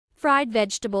Fried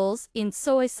vegetables in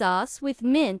soy sauce with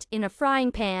mint in a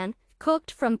frying pan, cooked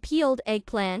from peeled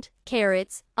eggplant,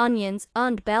 carrots, onions,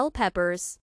 and bell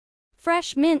peppers.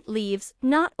 Fresh mint leaves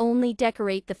not only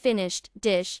decorate the finished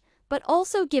dish, but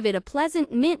also give it a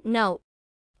pleasant mint note.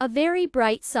 A very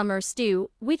bright summer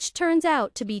stew, which turns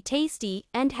out to be tasty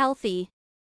and healthy.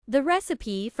 The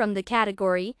recipe from the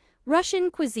category,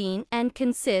 Russian cuisine, and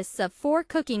consists of 4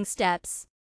 cooking steps.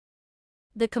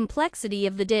 The complexity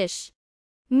of the dish.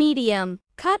 Medium.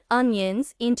 Cut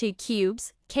onions into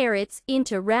cubes, carrots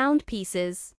into round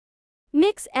pieces.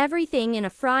 Mix everything in a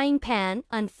frying pan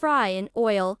and fry in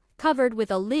oil, covered with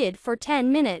a lid for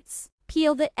 10 minutes.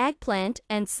 Peel the eggplant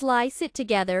and slice it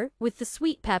together with the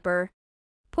sweet pepper.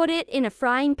 Put it in a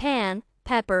frying pan,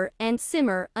 pepper, and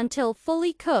simmer until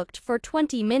fully cooked for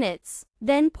 20 minutes.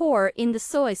 Then pour in the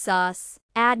soy sauce.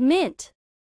 Add mint.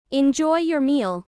 Enjoy your meal.